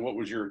advice, and then what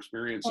was your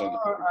experience on the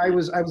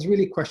retreat? I was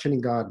really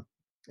questioning God,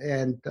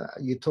 and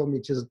you told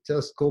me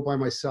just go by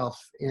myself,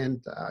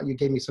 and you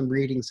gave me some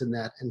readings in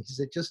that, and he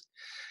said just.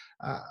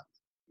 Uh,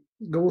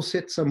 Go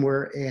sit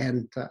somewhere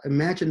and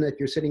imagine that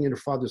you're sitting in your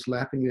father's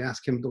lap and you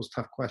ask him those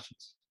tough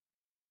questions,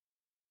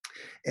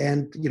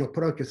 and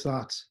put out your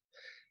thoughts.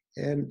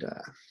 And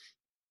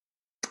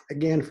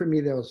again, for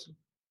me, that was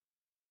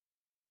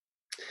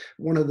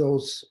one of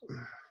those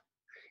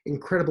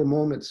incredible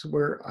moments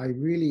where I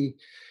really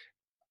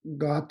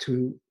got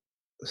to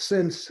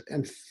sense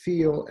and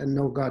feel and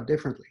know God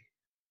differently.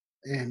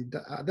 And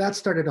that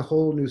started a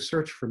whole new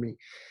search for me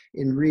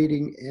in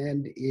reading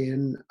and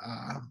in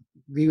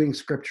viewing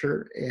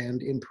scripture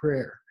and in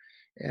prayer.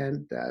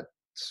 And that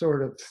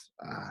sort of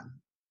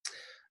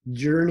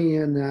journey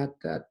and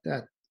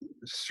that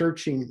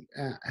searching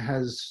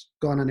has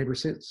gone on ever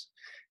since.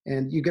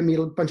 And you give me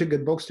a bunch of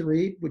good books to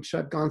read, which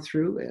I've gone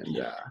through. And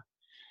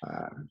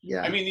I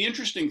yeah. mean, the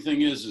interesting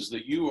thing is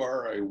that you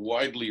are a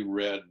widely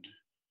read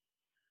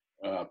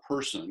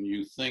person.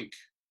 You think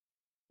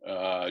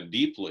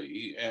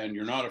deeply, and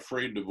you're not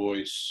afraid to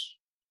voice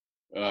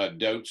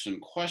doubts and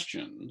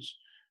questions.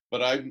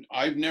 But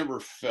I've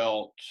never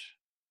felt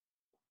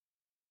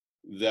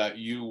that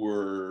you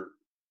were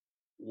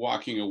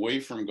walking away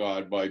from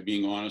God by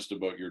being honest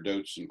about your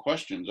doubts and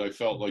questions. I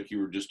felt like you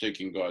were just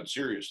taking God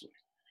seriously,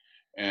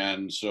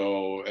 and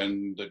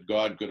that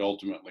God could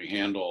ultimately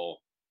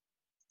handle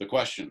the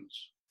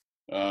questions.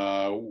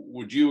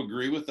 Would you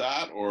agree with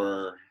that,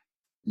 or?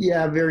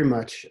 Yeah, very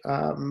much.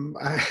 I'm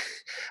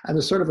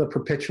a sort of a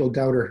perpetual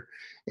doubter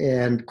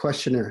and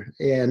questioner,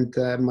 and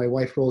my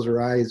wife rolls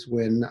her eyes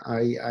when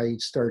I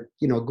start,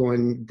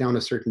 going down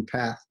a certain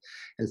path,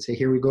 and say,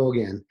 "Here we go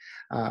again."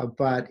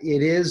 But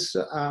it is,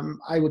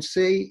 I would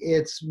say,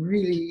 it's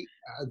really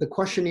the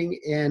questioning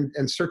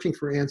and searching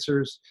for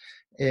answers,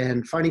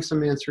 and finding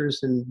some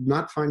answers and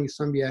not finding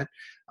some yet,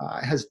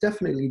 has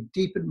definitely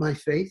deepened my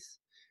faith,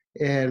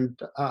 and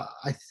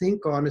I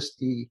think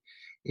honesty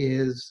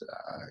is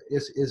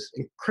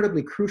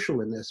incredibly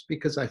crucial in this,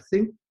 because I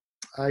think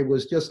I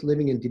was just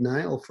living in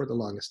denial for the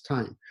longest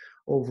time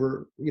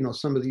over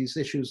some of these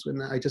issues,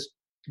 and I just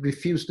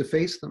refused to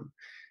face them.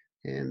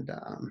 And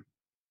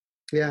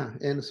yeah,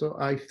 and so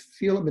I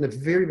feel I'm in a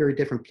very, very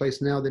different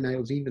place now than I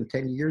was even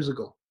 10 years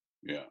ago.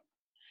 Yeah.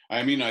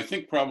 I mean, I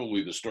think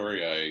probably the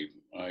story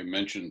I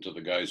mentioned to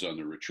the guys on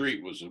the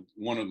retreat was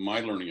one of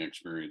my learning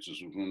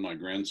experiences was when my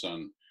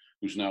grandson,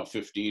 who's now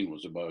 15,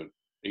 was about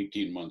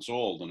 18 months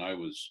old, and I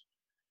was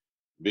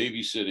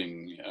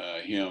babysitting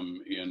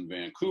him in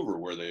Vancouver,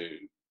 where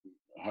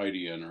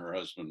Heidi and her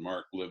husband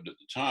Mark lived at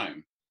the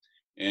time.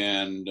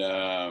 And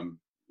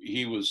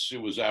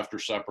it was after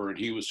supper, and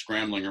he was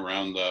scrambling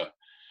around the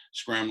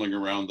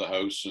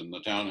house and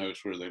the townhouse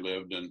where they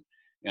lived, and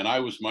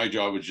my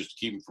job was just to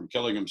keep him from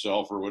killing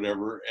himself or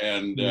whatever.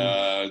 And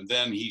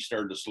then he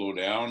started to slow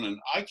down, and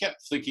I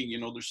kept thinking,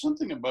 there's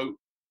something about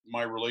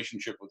my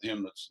relationship with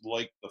him that's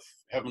like the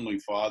Heavenly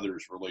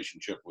Father's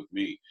relationship with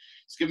me.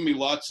 It's given me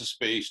lots of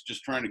space,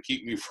 just trying to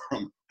keep me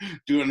from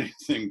doing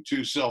anything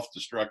too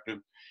self-destructive.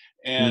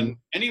 And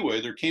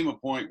anyway, there came a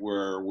point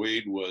where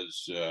Wade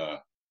was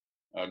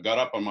got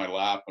up on my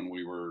lap, and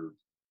we were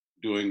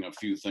doing a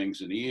few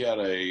things, and he had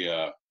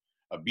a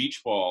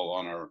beach ball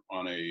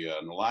on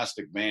an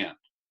elastic band,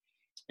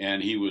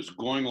 and he was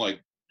going like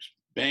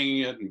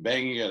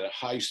banging it at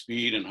high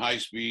speed, and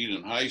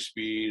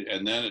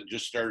then it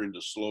just started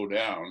to slow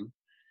down,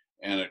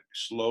 and it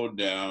slowed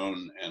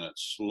down, and it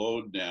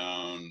slowed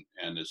down,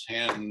 and his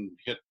hand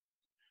hit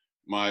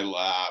my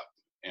lap,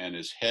 and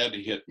his head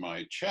hit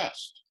my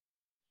chest,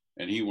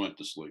 and he went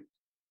to sleep.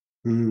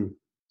 And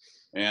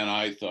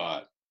I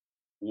thought,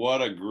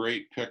 what a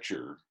great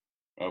picture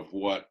of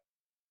what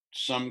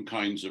some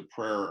kinds of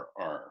prayer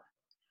are,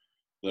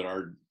 that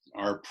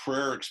our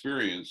prayer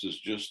experience is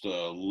just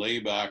a lay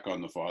back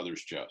on the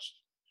Father's chest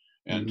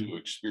and to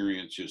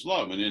experience his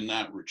love. And in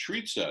that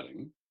retreat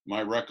setting,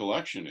 my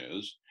recollection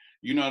is,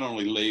 you not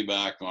only lay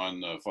back on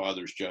the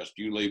Father's chest,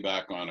 you lay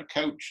back on a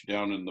couch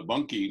down in the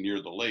bunkie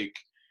near the lake.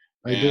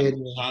 I did.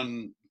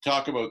 Son,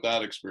 talk about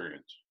that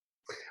experience.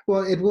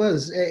 Well, it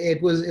was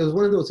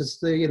one of those. It's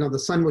the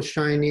sun was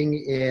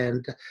shining,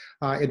 and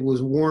it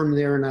was warm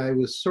there, and I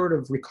was sort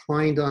of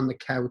reclined on the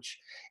couch,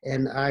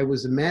 and I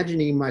was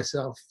imagining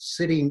myself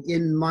sitting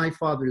in my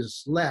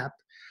father's lap,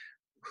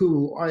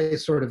 who I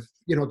sort of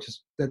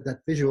just that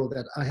visual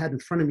that I had in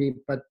front of me,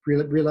 but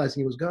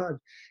realizing it was God,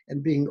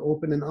 and being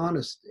open and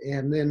honest,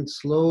 and then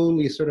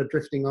slowly sort of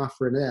drifting off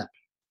for a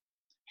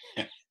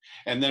nap.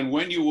 And then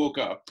when you woke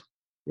up,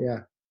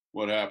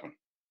 what happened?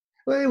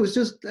 Well, it was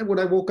just when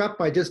I woke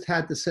up, I just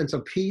had the sense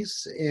of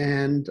peace,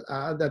 and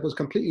that was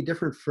completely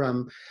different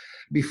from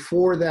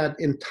before that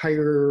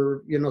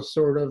entire,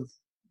 sort of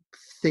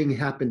thing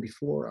happened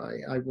before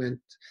I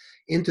went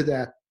into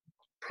that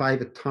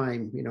private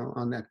time,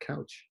 on that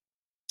couch.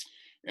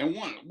 And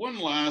one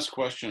last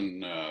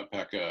question,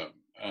 Pekka.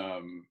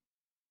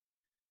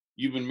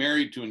 You've been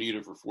married to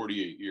Anita for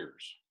 48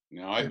 years.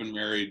 Now, I've been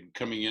married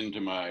coming into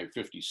my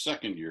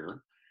 52nd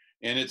year.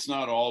 And it's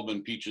not all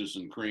been peaches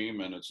and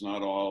cream, and it's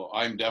not all,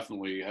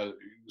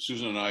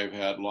 Susan and I have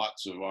had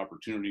lots of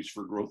opportunities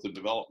for growth and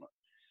development.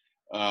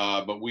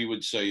 But we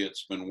would say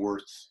it's been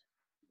worth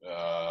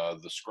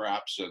the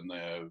scraps and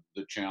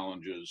the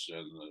challenges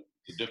and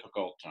the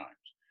difficult times.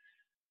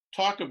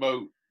 Talk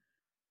about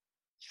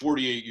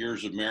 48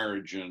 years of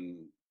marriage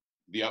and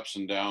the ups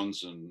and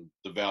downs and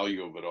the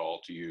value of it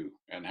all to you,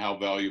 and how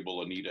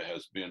valuable Anita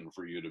has been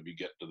for you to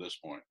get to this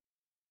point.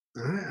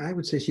 I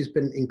would say she's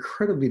been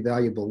incredibly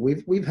valuable.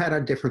 We've had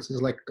our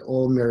differences like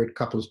all married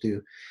couples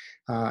do,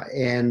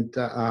 and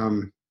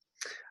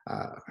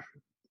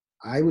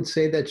I would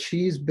say that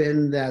she's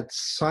been that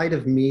side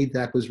of me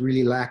that was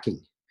really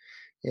lacking,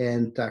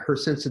 and her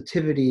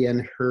sensitivity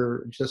and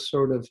her just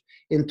sort of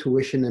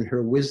intuition and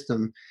her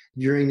wisdom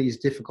during these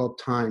difficult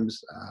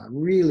times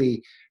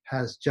really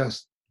has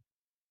just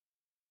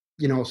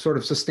sort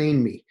of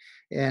sustained me.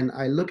 And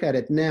I look at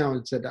it now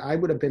and said, I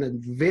would have been a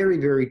very,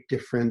 very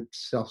different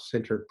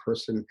self-centered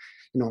person,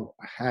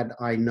 had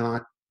I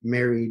not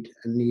married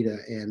Anita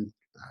and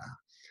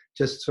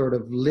just sort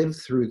of lived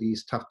through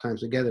these tough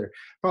times together.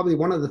 Probably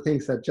one of the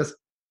things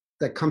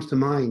that comes to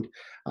mind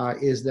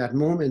is that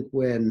moment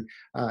when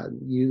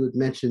you had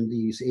mentioned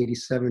these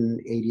 87,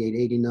 88,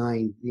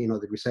 89,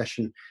 the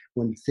recession,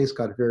 when things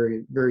got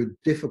very, very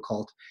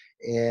difficult,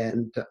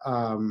 and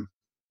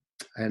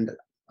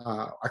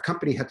our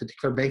company had to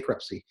declare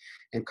bankruptcy,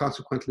 and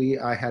consequently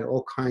I had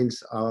all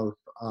kinds of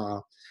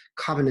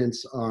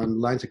covenants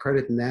on lines of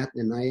credit and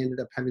I ended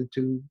up having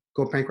to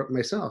go bankrupt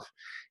myself,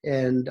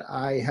 and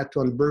I had to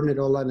unburden it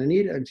all on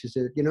Anita, and she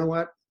said, you know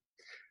what,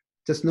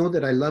 just know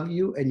that I love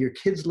you and your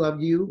kids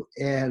love you,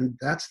 and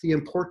that's the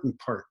important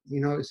part.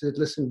 I said,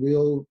 listen,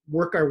 we'll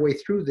work our way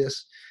through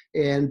this,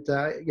 and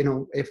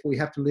if we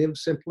have to live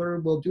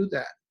simpler, we'll do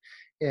that.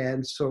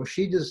 And so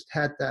she just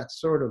had that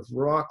sort of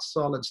rock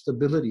solid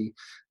stability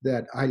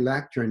that I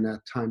lacked during that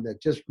time, that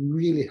just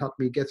really helped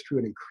me get through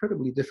an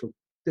incredibly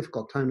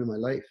difficult time in my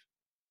life.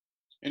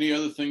 Any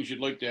other things you'd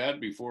like to add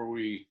before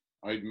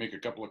I'd make a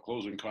couple of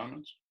closing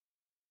comments?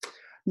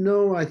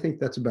 No, I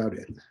think that's about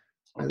it. Okay.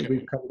 I think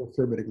we've covered a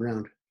fair bit of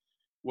ground.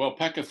 Well,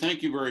 Pekka,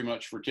 thank you very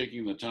much for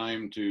taking the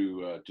time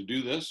to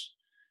do this.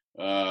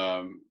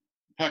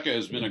 Pekka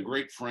has been a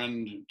great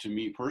friend to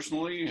me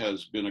personally,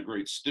 has been a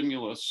great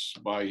stimulus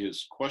by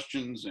his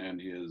questions and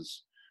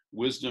his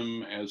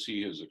wisdom as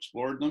he has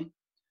explored them.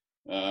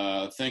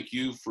 Thank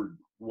you for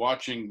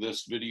watching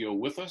this video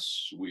with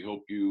us. We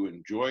hope you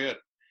enjoy it,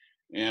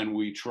 and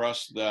we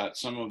trust that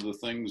some of the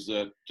things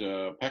that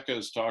Pekka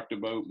has talked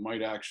about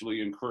might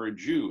actually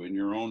encourage you in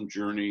your own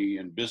journey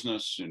in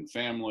business, in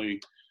family,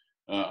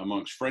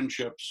 amongst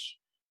friendships,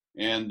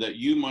 and that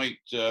you might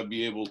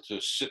be able to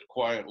sit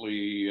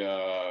quietly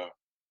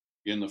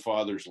in the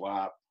Father's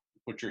lap,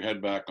 put your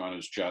head back on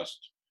his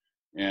chest,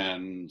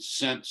 and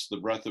sense the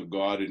breath of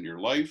God in your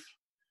life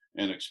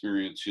and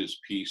experience his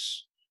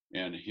peace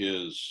and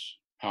his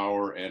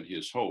power and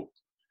his hope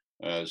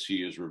as he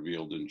is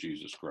revealed in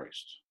Jesus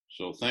Christ.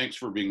 So thanks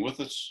for being with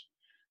us.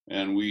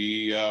 And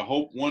we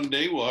hope one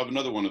day we'll have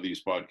another one of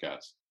these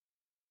podcasts.